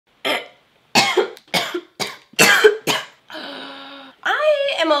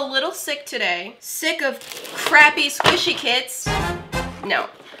am a little sick today. Sick of crappy squishy kits. No,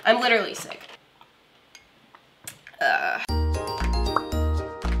 I'm literally sick.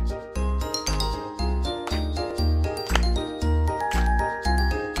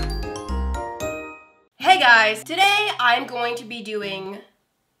 Hey guys, today I'm going to be doing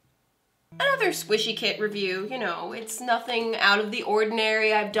another squishy kit review. You know, it's nothing out of the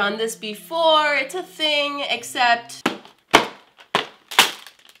ordinary. I've done this before. It's a thing, except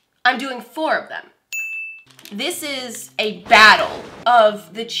I'm doing 4 of them. This is a battle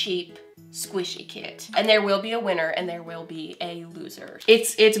of the cheap squishy kit. And there will be a winner and there will be a loser.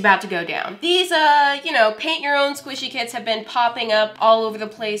 It's about to go down. These, you know, paint your own squishy kits have been popping up all over the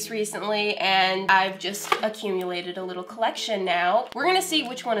place recently, and I've just accumulated a little collection now. We're gonna see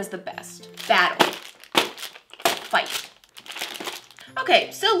which one is the best. Battle. Fight.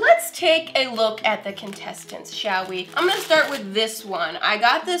 Okay, so let's take a look at the contestants, shall we? I'm gonna start with this one. I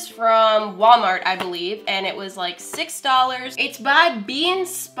got this from Walmart, I believe, and it was like $6. It's by Be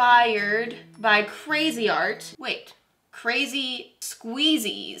Inspired by Crazy Art. Wait, Crazy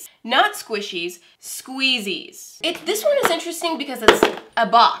Squeezies. Not squishies, squeezies. This one is interesting because it's a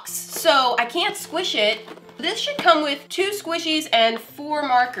box, so I can't squish it. This should come with 2 squishies and 4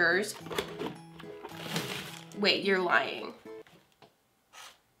 markers. Wait, you're lying.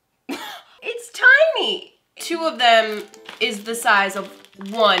 It's tiny. 2 of them is the size of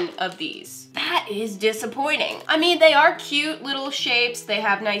 1 of these. That is disappointing. I mean, they are cute little shapes, they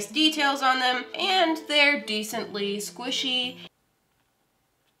have nice details on them, and they're decently squishy.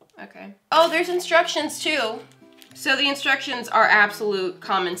 Okay. Oh, there's instructions too. So the instructions are absolute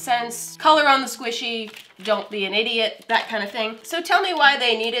common sense. Color on the squishy, don't be an idiot, that kind of thing. So tell me why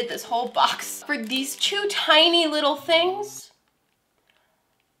they needed this whole box for these 2 tiny little things?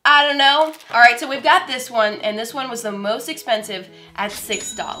 I don't know. All right, so we've got this one, and this one was the most expensive at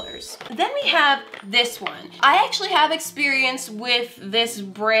 $6. Then we have this one. I actually have experience with this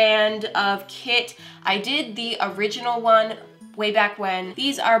brand of kit. I did the original one way back when.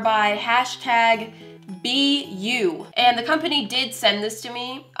 These are by #BU, and the company did send this to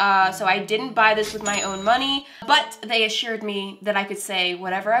me, so I didn't buy this with my own money, but they assured me that I could say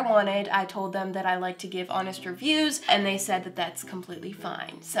whatever I wanted. I told them that I like to give honest reviews, and they said that that's completely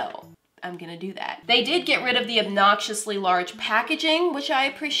fine, so I'm gonna do that. They did get rid of the obnoxiously large packaging, which I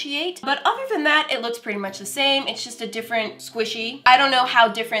appreciate, but other than that, it looks pretty much the same. It's just a different squishy. I don't know how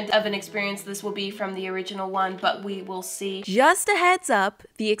different of an experience this will be from the original one, but we will see. Just a heads up,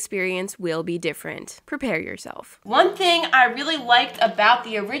 the experience will be different. Prepare yourself. One thing I really liked about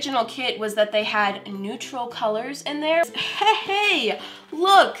the original kit was that they had neutral colors in there. Hey,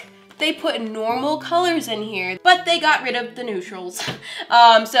 look! They put normal colors in here, but they got rid of the neutrals.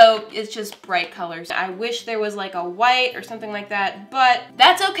 So it's just bright colors. I wish there was like a white or something like that, but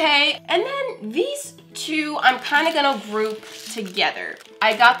that's okay. And then these 2, I'm kind of gonna group together.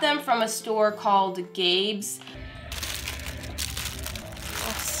 I got them from a store called Gabe's.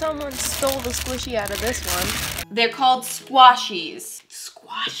 Oh, someone stole the squishy out of this one. They're called squashies.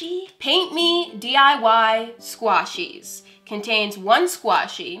 Squashy? Paint Me DIY Squashies. Contains 1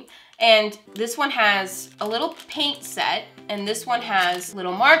 squashy. And this one has a little paint set, and this one has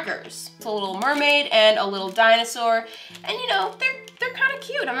little markers. It's a little mermaid and a little dinosaur. And you know, they're kind of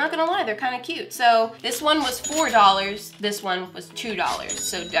cute. I'm not gonna lie, they're kind of cute. So this one was $4, this one was $2.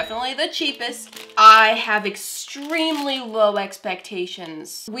 So definitely the cheapest. I have extremely low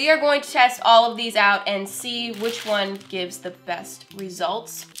expectations. We are going to test all of these out and see which one gives the best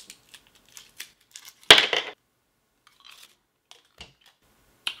results.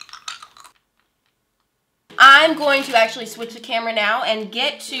 I'm going to actually switch the camera now and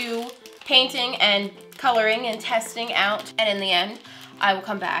get to painting and coloring and testing out. And in the end, I will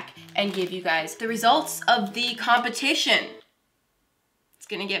come back and give you guys the results of the competition. It's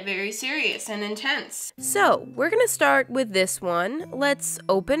gonna get very serious and intense. So, we're gonna start with this one. Let's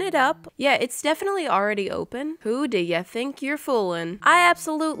open it up. Yeah, it's definitely already open. Who do you think you're fooling? I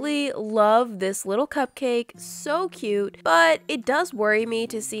absolutely love this little cupcake. So cute, but it does worry me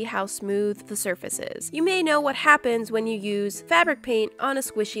to see how smooth the surface is. You may know what happens when you use fabric paint on a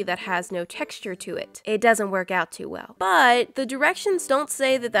squishy that has no texture to it. It doesn't work out too well. But the directions don't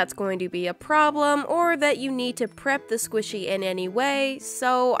say that that's going to be a problem or that you need to prep the squishy in any way,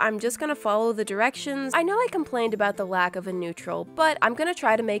 so I'm just gonna follow the directions. I know I complained about the lack of a neutral, but I'm gonna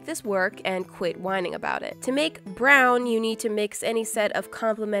try to make this work and quit whining about it. To make brown, you need to mix any set of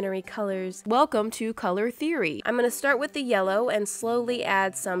complementary colors. Welcome to color theory. I'm gonna start with the yellow and slowly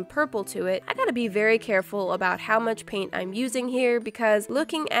add some purple to it. I gotta be very careful about how much paint I'm using here because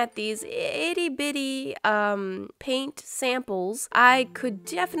looking at these itty bitty paint samples, I could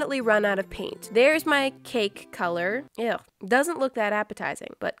definitely run out of paint. There's my cake color. Ew. Doesn't look that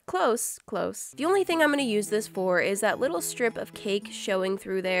appetizing, but close, close. The only thing I'm gonna use this for is that little strip of cake showing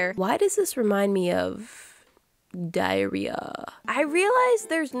through there. Why does this remind me of diarrhea? I realize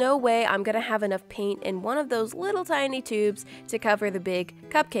there's no way I'm gonna have enough paint in one of those little tiny tubes to cover the big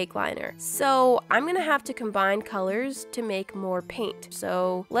cupcake liner. So I'm gonna have to combine colors to make more paint.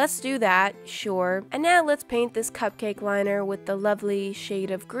 So let's do that, sure. And now let's paint this cupcake liner with the lovely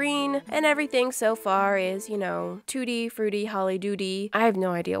shade of green. And everything so far is, you know, tutti fruity holly doody. I have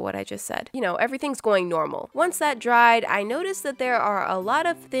no idea what I just said. You know, everything's going normal. Once that dried, I noticed that there are a lot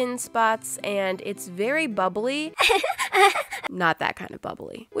of thin spots and it's very bubbly. Not that kind of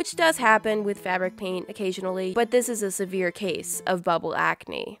bubbly, which does happen with fabric paint occasionally, but this is a severe case of bubble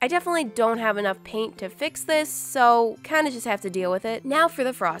acne. I definitely don't have enough paint to fix this, so kind of just have to deal with it. Now for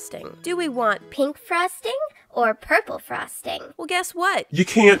the frosting. Do we want pink frosting or purple frosting? Well, guess what? You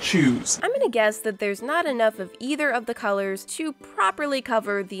can't choose. I'm gonna guess that there's not enough of either of the colors to properly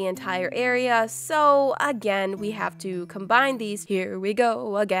cover the entire area, so again, we have to combine these. Here we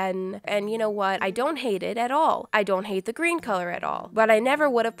go again. And you know what? I don't hate it at all. I don't hate the green color at all, but I never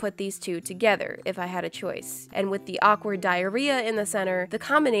would have put these two together if I had a choice. And with the awkward diarrhea in the center, the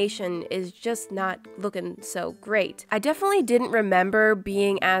combination is just not looking so great. I definitely didn't remember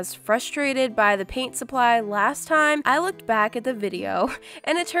being as frustrated by the paint supply last time. I looked back at the video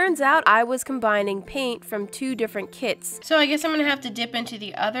and it turns out I was combining paint from two different kits. So I guess I'm gonna have to dip into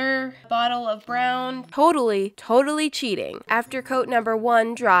the other bottle of brown. Totally cheating. After coat number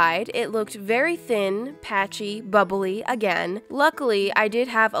 1 dried, it looked very thin, patchy, bubbly again. Luckily, I did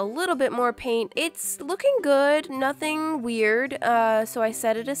have a little bit more paint. It's looking good, nothing weird, so I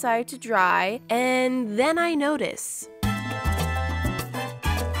set it aside to dry, and then I notice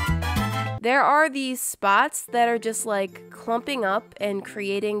there are these spots that are just like clumping up and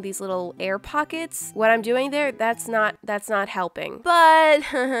creating these little air pockets. What I'm doing there, that's not helping. But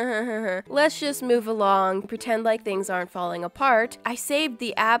let's just move along, pretend like things aren't falling apart. I saved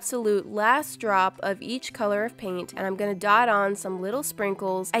the absolute last drop of each color of paint and I'm gonna dot on some little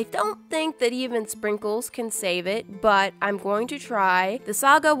sprinkles. I don't think that even sprinkles can save it, but I'm going to try. The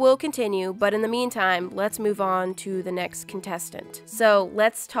saga will continue, but in the meantime, let's move on to the next contestant. So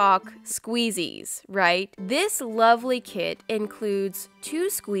let's talk squeezies, right? This lovely kit includes 2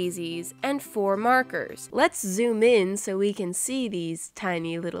 squeezies and 4 markers. Let's zoom in so we can see these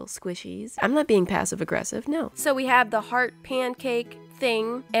tiny little squishies. I'm not being passive aggressive, no. So we have the heart pancake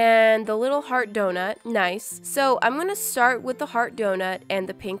thing and the little heart donut. Nice. So I'm gonna start with the heart donut and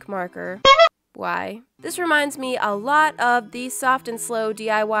the pink marker. Why? This reminds me a lot of the soft and slow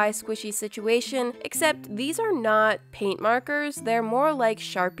DIY squishy situation, except these are not paint markers, they're more like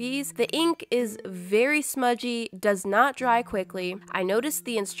Sharpies. The ink is very smudgy, does not dry quickly. I noticed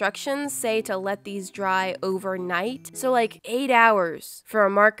the instructions say to let these dry overnight, so like 8 hours for a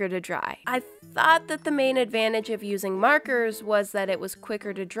marker to dry. I thought that the main advantage of using markers was that it was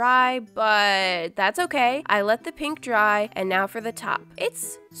quicker to dry, but that's okay. I let the pink dry, and now for the top.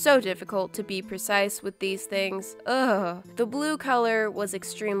 It's so difficult to be precise with these things. Ugh. The blue color was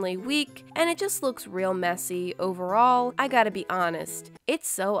extremely weak, and it just looks real messy overall. I gotta be honest, it's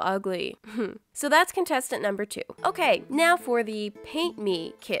so ugly. So that's contestant number 2. Okay, now for the Paint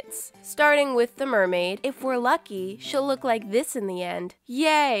Me kits. Starting with the mermaid. If we're lucky, she'll look like this in the end.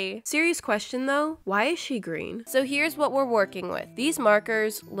 Yay! Serious question though, why is she green? So here's what we're working with. These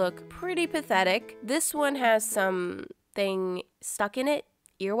markers look pretty pathetic. This one has something stuck in it.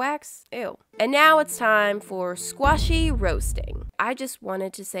 Earwax? Ew. And now it's time for squashy roasting. I just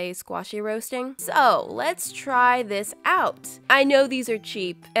wanted to say squashy roasting. So let's try this out. I know these are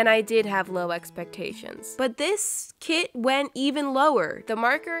cheap and I did have low expectations, but this kit went even lower. The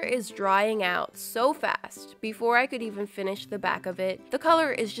marker is drying out so fast before I could even finish the back of it. The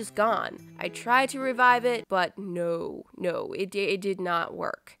color is just gone. I tried to revive it, but no, it did not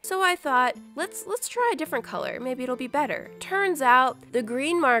work. So I thought, let's try a different color. Maybe it'll be better. Turns out the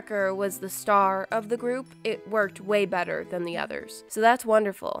green marker was the star of the group. It worked way better than the others. So that's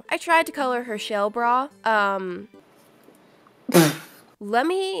wonderful. I tried to color her shell bra. Let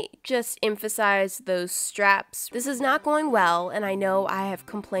me just emphasize those straps. This is not going well, and I know I have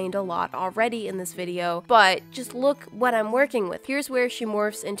complained a lot already in this video, but just look what I'm working with. Here's where she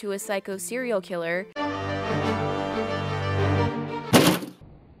morphs into a psycho serial killer.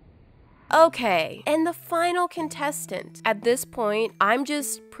 Okay, and the final contestant. At this point, I'm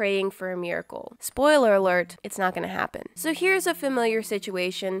just praying for a miracle. Spoiler alert, it's not gonna happen. So here's a familiar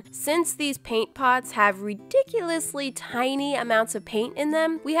situation. Since these paint pots have ridiculously tiny amounts of paint in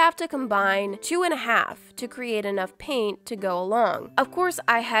them, we have to combine 2.5 to create enough paint to go along. Of course,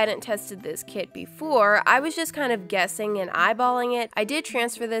 I hadn't tested this kit before. I was just kind of guessing and eyeballing it. I did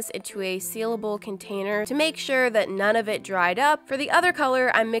transfer this into a sealable container to make sure that none of it dried up. For the other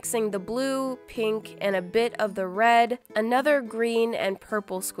color, I'm mixing the blue, pink, and a bit of the red, another green and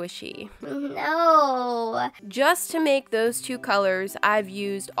purple squishy. No. Just to make those two colors, I've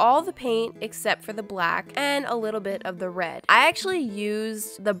used all the paint except for the black and a little bit of the red. I actually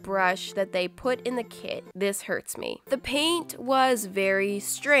used the brush that they put in the kit. This hurts me. The paint was very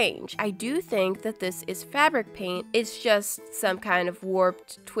strange. I do think that this is fabric paint. It's just some kind of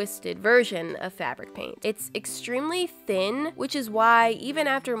warped, twisted version of fabric paint. It's extremely thin, which is why even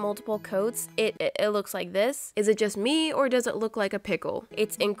after multiple coats, it looks like this. Is it just me, or does it look like a pickle?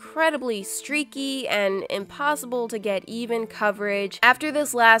 It's incredibly streaky and impossible to get even coverage. After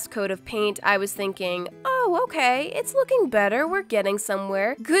this last coat of paint, I was thinking, oh, okay, it's looking better. We're getting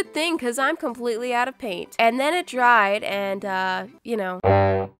somewhere. Good thing, because I'm completely out of paint. And then it dried, and, you know.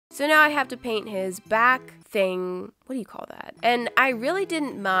 So now I have to paint his back thing. What do you call that? And I really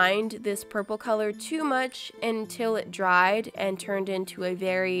didn't mind this purple color too much until it dried and turned into a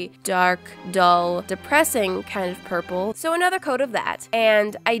very dark, dull, depressing kind of purple. So another coat of that.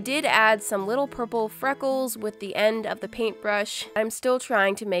 And I did add some little purple freckles with the end of the paintbrush. I'm still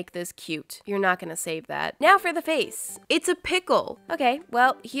trying to make this cute. You're not gonna save that. Now for the face. It's a pickle. Okay,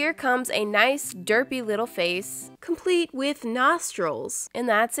 well, here comes a nice, derpy little face, complete with nostrils. And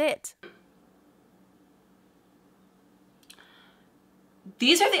that's it.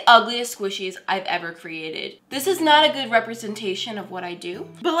 These are the ugliest squishies I've ever created. This is not a good representation of what I do.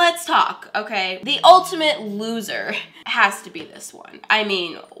 But let's talk, okay? The ultimate loser has to be this one. I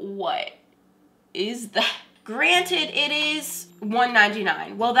mean, what is that? Granted, it is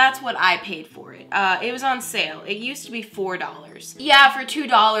 $1.99. Well, that's what I paid for it. It was on sale. It used to be $4. Yeah, for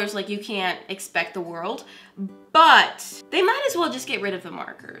 $2, like, you can't expect the world. But they might as well just get rid of the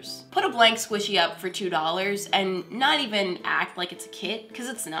markers. Put a blank squishy up for $2 and not even act like it's a kit, because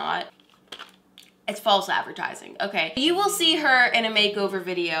it's not. It's false advertising, okay? You will see her in a makeover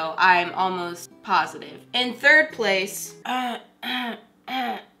video, I'm almost positive. In third place,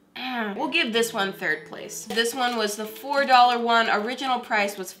 we'll give this one third place. This one was the $4 one. Original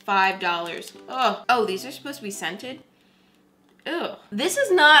price was $5. Ugh. Oh, these are supposed to be scented? Ugh. This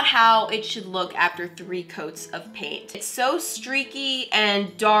is not how it should look after 3 coats of paint. It's so streaky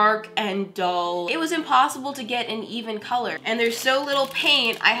and dark and dull. It was impossible to get an even color. And there's so little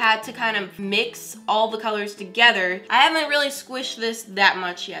paint, I had to kind of mix all the colors together. I haven't really squished this that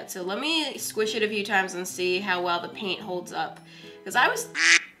much yet, so let me squish it a few times and see how well the paint holds up. Because I was...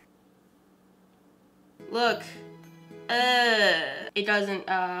 Look. It doesn't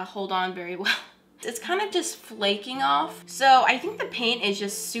hold on very well. It's kind of just flaking off. So I think the paint is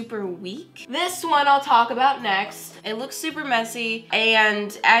just super weak. This one I'll talk about next. It looks super messy,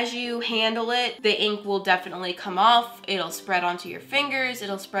 and as you handle it, the ink will definitely come off. It'll spread onto your fingers.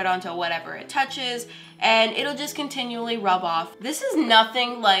 It'll spread onto whatever it touches, and it'll just continually rub off. This is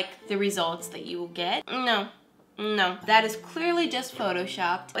nothing like the results that you will get. No, that is clearly just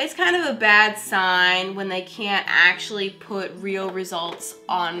photoshopped. It's kind of a bad sign when they can't actually put real results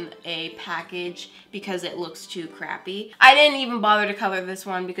on a package because it looks too crappy. I didn't even bother to color this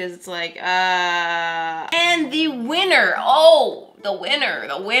one because it's like, And the winner,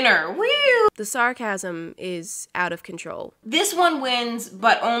 the winner, woo! The sarcasm is out of control. This one wins,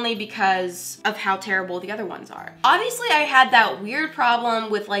 but only because of how terrible the other ones are. Obviously, I had that weird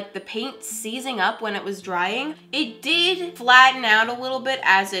problem with like the paint seizing up when it was drying. It did flatten out a little bit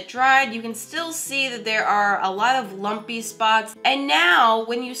as it dried. You can still see that there are a lot of lumpy spots. And now,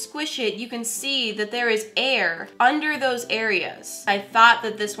 when you squish it, you can see that there is air under those areas. I thought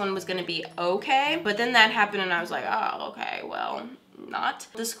that this one was gonna be okay, but then that happened and I was like, oh, okay, well, not.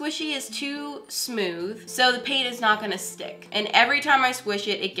 The squishy is too smooth, so the paint is not gonna stick. And every time I squish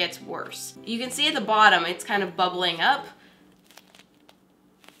it, it gets worse. You can see at the bottom, it's kind of bubbling up.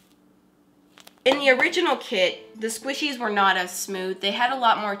 In the original kit, the squishies were not as smooth. They had a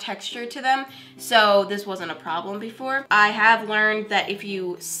lot more texture to them, so this wasn't a problem before. I have learned that if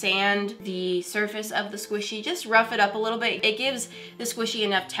you sand the surface of the squishy, just rough it up a little bit, it gives the squishy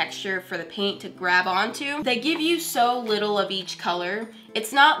enough texture for the paint to grab onto. They give you so little of each color.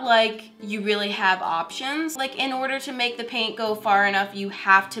 It's not like you really have options. Like, in order to make the paint go far enough, you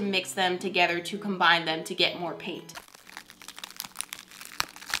have to mix them together to combine them to get more paint.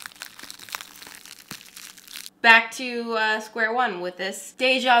 Back to square one with this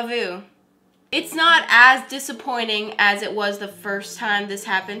deja vu. It's not as disappointing as it was the first time this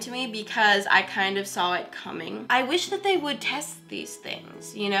happened to me because I kind of saw it coming. I wish that they would test these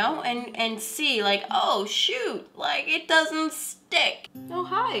things, you know, and see like, oh shoot, like it doesn't stick. Oh,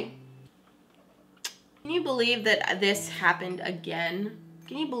 hi. Can you believe that this happened again?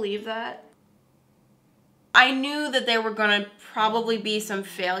 Can you believe that? I knew that there were gonna probably be some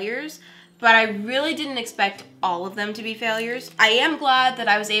failures, but I really didn't expect all of them to be failures. I am glad that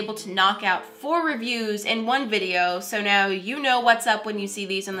I was able to knock out 4 reviews in one video, so now you know what's up when you see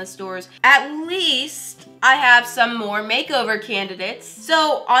these in the stores. At least I have some more makeover candidates.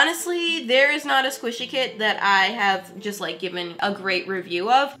 So honestly, there is not a squishy kit that I have just like given a great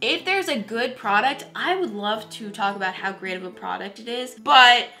review of. If there's a good product, I would love to talk about how great of a product it is,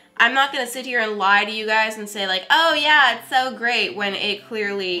 but I'm not gonna sit here and lie to you guys and say like, oh yeah, it's so great when it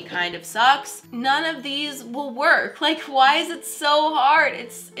clearly kind of sucks. None of these will work. Like, why is it so hard?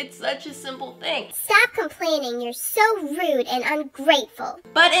 It's such a simple thing. Stop complaining, you're so rude and ungrateful.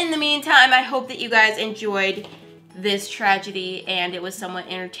 But in the meantime, I hope that you guys enjoyed this tragedy and it was somewhat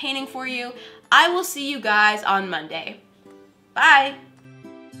entertaining for you. I will see you guys on Monday. Bye.